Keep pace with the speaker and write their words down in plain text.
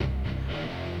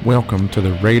Welcome to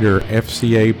the Raider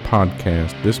FCA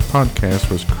podcast. This podcast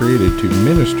was created to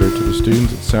minister to the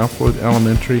students at Southwood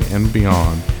Elementary and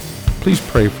beyond. Please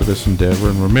pray for this endeavor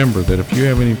and remember that if you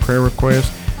have any prayer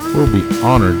requests, we'll be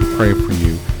honored to pray for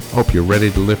you. I hope you're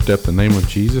ready to lift up the name of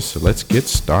Jesus, so let's get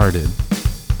started.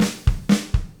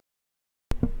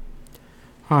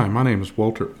 Hi, my name is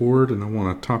Walter Ord, and I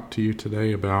want to talk to you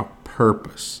today about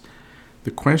purpose. The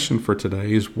question for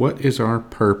today is, what is our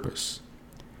purpose?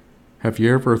 Have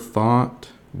you ever thought,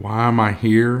 why am I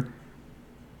here?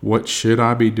 What should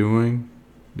I be doing?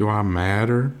 Do I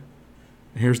matter?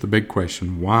 Here's the big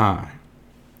question, why?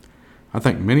 I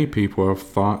think many people have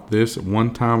thought this at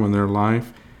one time in their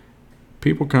life.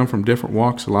 People come from different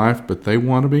walks of life, but they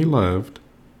want to be loved,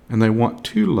 and they want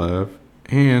to love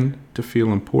and to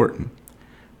feel important.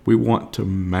 We want to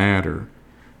matter.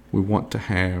 We want to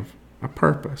have a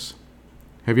purpose.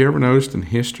 Have you ever noticed in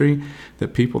history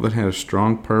that people that had a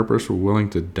strong purpose were willing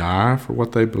to die for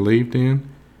what they believed in? Do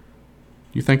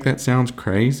you think that sounds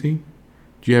crazy?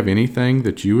 Do you have anything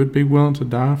that you would be willing to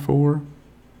die for?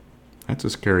 That's a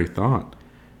scary thought.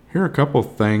 Here are a couple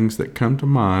of things that come to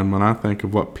mind when I think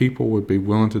of what people would be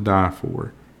willing to die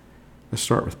for. Let's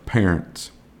start with parents.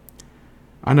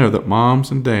 I know that moms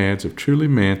and dads have truly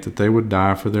meant that they would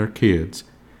die for their kids.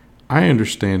 I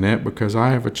understand that because I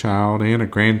have a child and a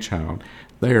grandchild.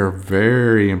 They are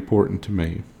very important to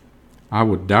me. I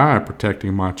would die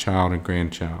protecting my child and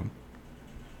grandchild.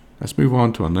 Let's move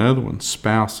on to another one,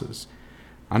 spouses.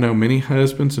 I know many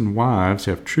husbands and wives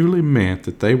have truly meant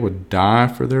that they would die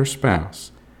for their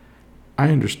spouse. I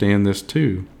understand this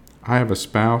too. I have a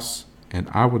spouse and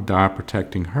I would die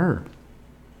protecting her.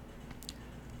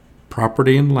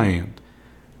 Property and land.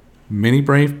 Many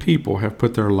brave people have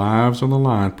put their lives on the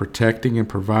line protecting and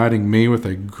providing me with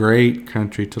a great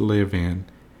country to live in.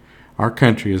 Our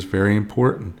country is very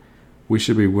important. We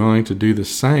should be willing to do the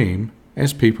same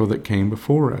as people that came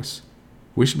before us.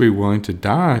 We should be willing to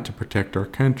die to protect our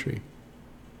country.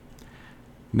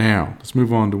 Now, let's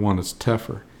move on to one that's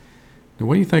tougher. Now,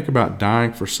 what do you think about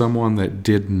dying for someone that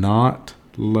did not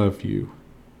love you?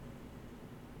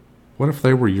 What if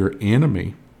they were your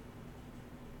enemy?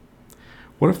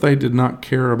 What if they did not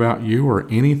care about you or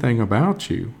anything about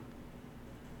you?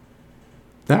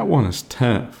 That one is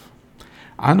tough.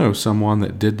 I know someone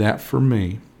that did that for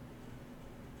me.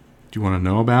 Do you want to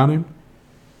know about him?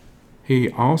 He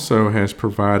also has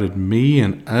provided me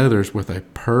and others with a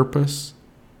purpose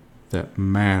that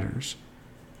matters.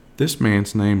 This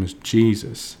man's name is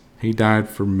Jesus. He died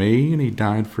for me and he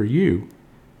died for you.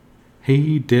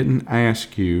 He didn't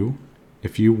ask you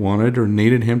if you wanted or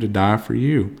needed him to die for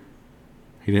you.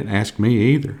 He didn't ask me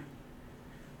either.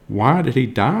 Why did he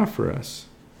die for us?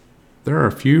 There are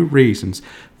a few reasons.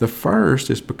 The first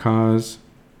is because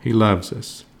he loves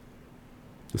us.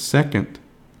 The second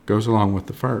goes along with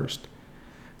the first.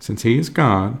 Since he is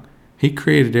God, he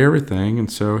created everything,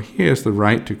 and so he has the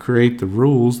right to create the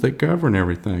rules that govern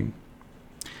everything.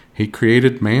 He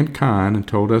created mankind and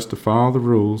told us to follow the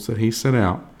rules that he set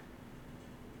out.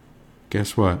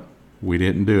 Guess what? We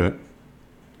didn't do it.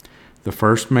 The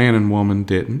first man and woman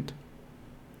didn't.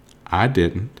 I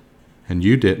didn't. And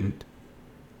you didn't.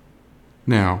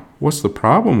 Now, what's the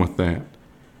problem with that?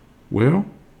 Well,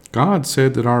 God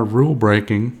said that our rule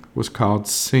breaking was called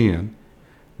sin.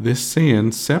 This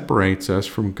sin separates us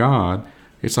from God.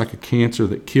 It's like a cancer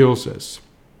that kills us.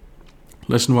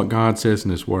 Listen to what God says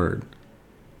in his word.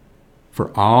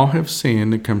 For all have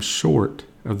sinned and come short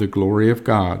of the glory of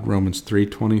God, Romans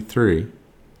 3:23.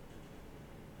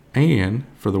 And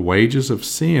for the wages of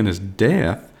sin is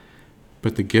death,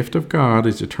 but the gift of God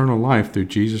is eternal life through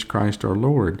Jesus Christ our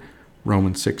Lord,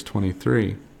 Romans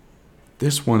 6:23.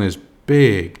 This one is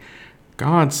big.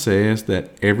 God says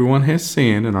that everyone has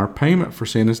sinned and our payment for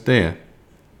sin is death.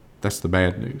 That's the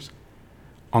bad news.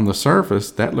 On the surface,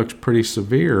 that looks pretty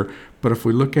severe, but if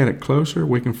we look at it closer,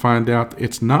 we can find out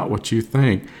it's not what you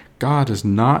think. God is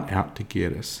not out to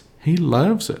get us. He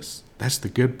loves us. That's the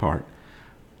good part.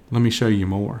 Let me show you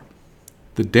more.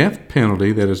 The death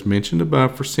penalty that is mentioned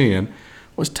above for sin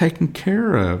was taken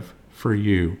care of for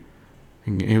you.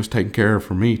 And it was taken care of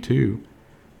for me too.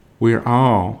 We are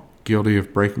all guilty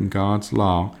of breaking God's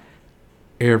law.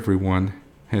 Everyone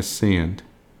has sinned.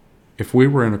 If we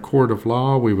were in a court of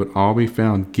law, we would all be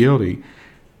found guilty.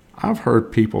 I've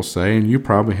heard people say, and you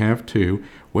probably have too,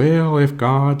 well, if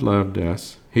God loved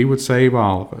us, he would save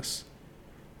all of us.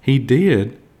 He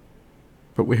did,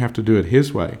 but we have to do it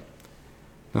his way.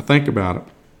 Now think about it.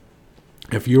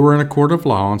 If you were in a court of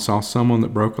law and saw someone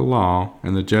that broke a law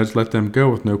and the judge let them go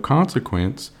with no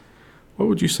consequence, what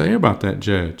would you say about that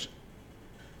judge?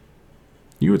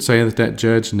 You would say that that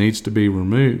judge needs to be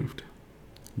removed.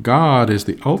 God is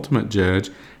the ultimate judge,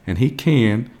 and He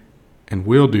can and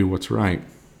will do what's right.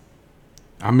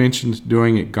 I mentioned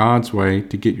doing it God's way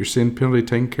to get your sin penalty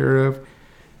taken care of.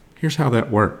 Here's how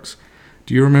that works.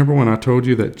 Do you remember when I told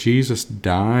you that Jesus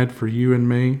died for you and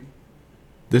me?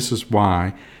 This is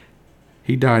why.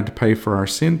 He died to pay for our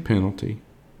sin penalty.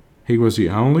 He was the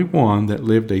only one that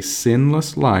lived a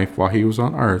sinless life while He was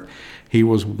on earth. He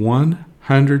was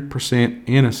 100%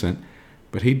 innocent,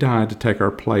 but He died to take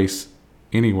our place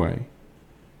anyway.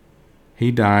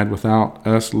 He died without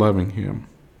us loving Him.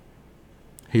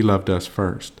 He loved us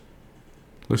first.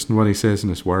 Listen to what He says in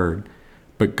His Word.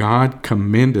 But God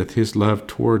commendeth His love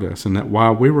toward us, and that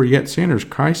while we were yet sinners,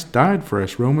 Christ died for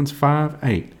us. Romans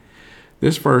 5:8.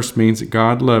 This verse means that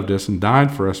God loved us and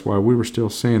died for us while we were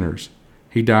still sinners.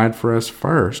 He died for us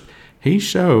first. He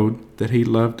showed that He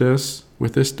loved us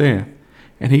with His death.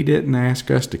 And He didn't ask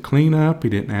us to clean up. He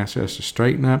didn't ask us to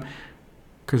straighten up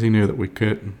because He knew that we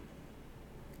couldn't.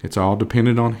 It's all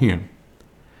dependent on Him.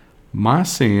 My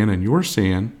sin and your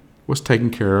sin was taken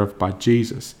care of by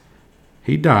Jesus.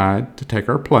 He died to take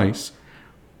our place.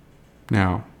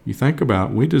 Now, you think about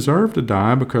it, we deserve to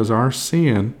die because our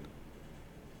sin,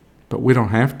 but we don't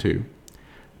have to.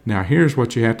 Now, here's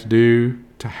what you have to do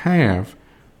to have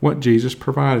what Jesus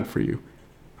provided for you.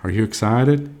 Are you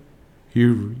excited?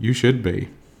 You should be.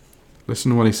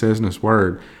 Listen to what He says in His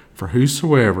Word. For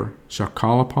whosoever shall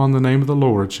call upon the name of the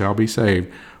Lord shall be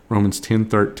saved. Romans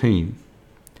 10:13.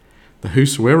 The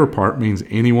whosoever part means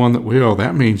anyone that will.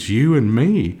 That means you and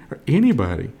me, or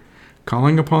anybody.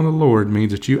 Calling upon the Lord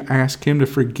means that you ask Him to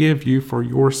forgive you for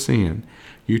your sin.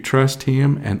 You trust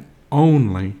Him and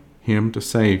only Him to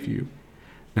save you.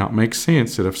 Now, it makes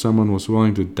sense that if someone was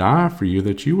willing to die for you,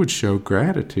 that you would show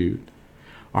gratitude.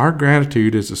 Our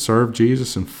gratitude is to serve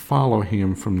Jesus and follow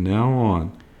Him from now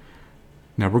on.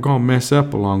 Now, we're going to mess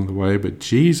up along the way, but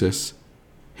Jesus,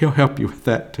 He'll help you with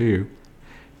that too.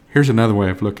 Here's another way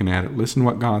of looking at it. Listen to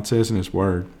what God says in His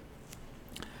Word.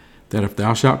 That if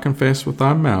thou shalt confess with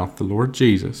thy mouth the Lord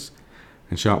Jesus,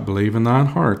 and shalt believe in thine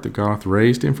heart that God hath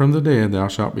raised Him from the dead, thou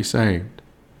shalt be saved.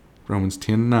 Romans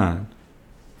 10:9.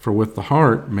 For with the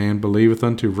heart man believeth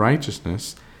unto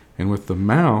righteousness, and with the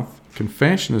mouth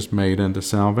confession is made unto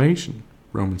salvation.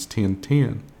 Romans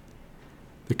 10:10.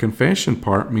 The confession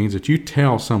part means that you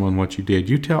tell someone what you did.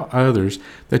 You tell others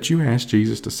that you asked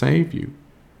Jesus to save you.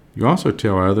 You also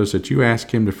tell others that you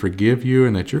ask Him to forgive you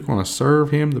and that you're going to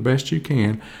serve Him the best you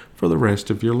can for the rest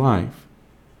of your life.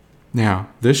 Now,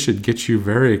 this should get you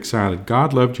very excited.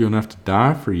 God loved you enough to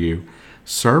die for you.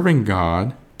 Serving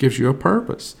God gives you a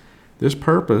purpose. This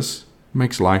purpose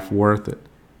makes life worth it.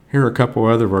 Here are a couple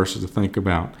other verses to think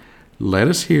about. Let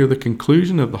us hear the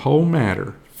conclusion of the whole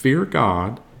matter. Fear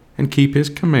God and keep His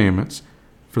commandments,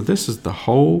 for this is the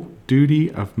whole duty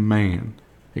of man.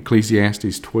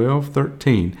 Ecclesiastes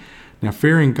 12:13. Now,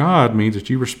 fearing God means that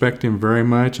you respect Him very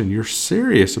much and you're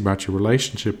serious about your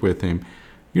relationship with Him.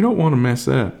 You don't want to mess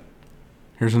up.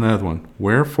 Here's another one.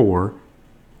 Wherefore,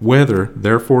 whether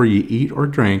therefore ye eat or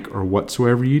drink or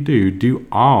whatsoever ye do, do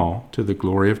all to the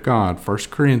glory of God. 1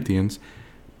 Corinthians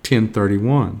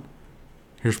 10:31.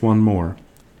 Here's one more.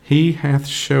 He hath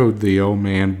showed thee, O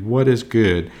man, what is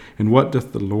good, and what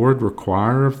doth the Lord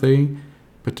require of thee?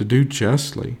 But to do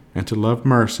justly, and to love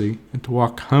mercy, and to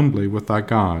walk humbly with thy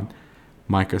God.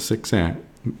 Micah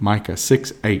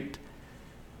 6:8.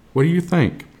 What do you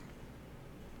think?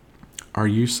 Are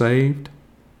you saved?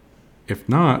 If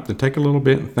not, then take a little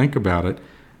bit and think about it.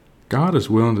 God is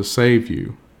willing to save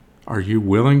you. Are you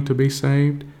willing to be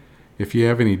saved? If you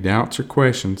have any doubts or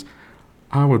questions,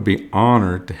 I would be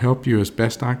honored to help you as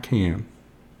best I can.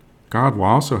 God will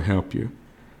also help you.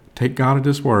 Take God at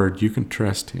His word. You can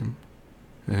trust Him.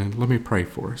 And let me pray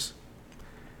for us.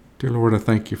 Dear Lord, I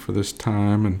thank You for this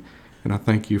time, and I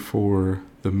thank You for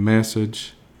the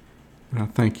message. And I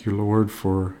thank You, Lord,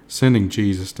 for sending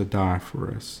Jesus to die for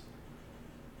us.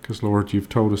 Because, Lord, You've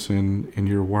told us in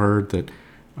Your word that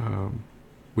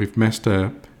we've messed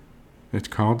up. It's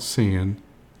called sin.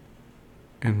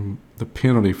 And the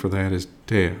penalty for that is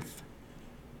death.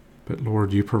 But,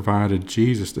 Lord, You provided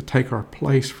Jesus to take our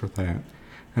place for that.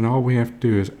 And all we have to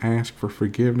do is ask for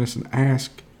forgiveness and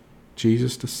ask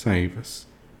Jesus to save us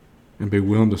and be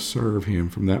willing to serve Him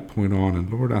from that point on. And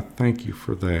Lord, I thank You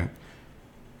for that.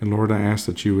 And Lord, I ask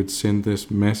that You would send this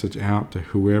message out to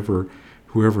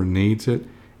whoever needs it.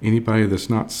 Anybody that's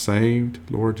not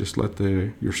saved, Lord, just let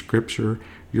Your scripture,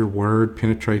 Your word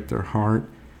penetrate their heart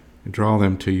and draw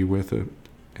them to You with it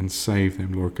and save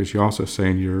them, Lord. Because You also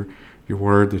say in Your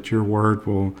word that Your word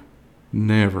will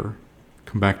never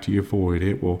come back to You void.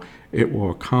 It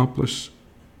will accomplish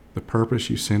the purpose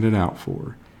You sent it out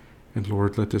for. And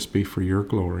Lord, let this be for your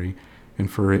glory. And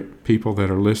for people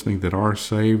that are listening that are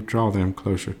saved, draw them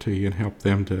closer to you and help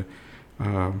them to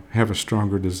have a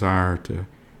stronger desire to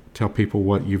tell people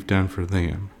what you've done for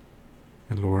them.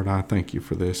 And Lord, I thank you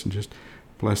for this, and just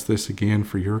bless this again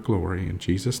for your glory. In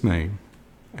Jesus' name,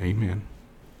 amen.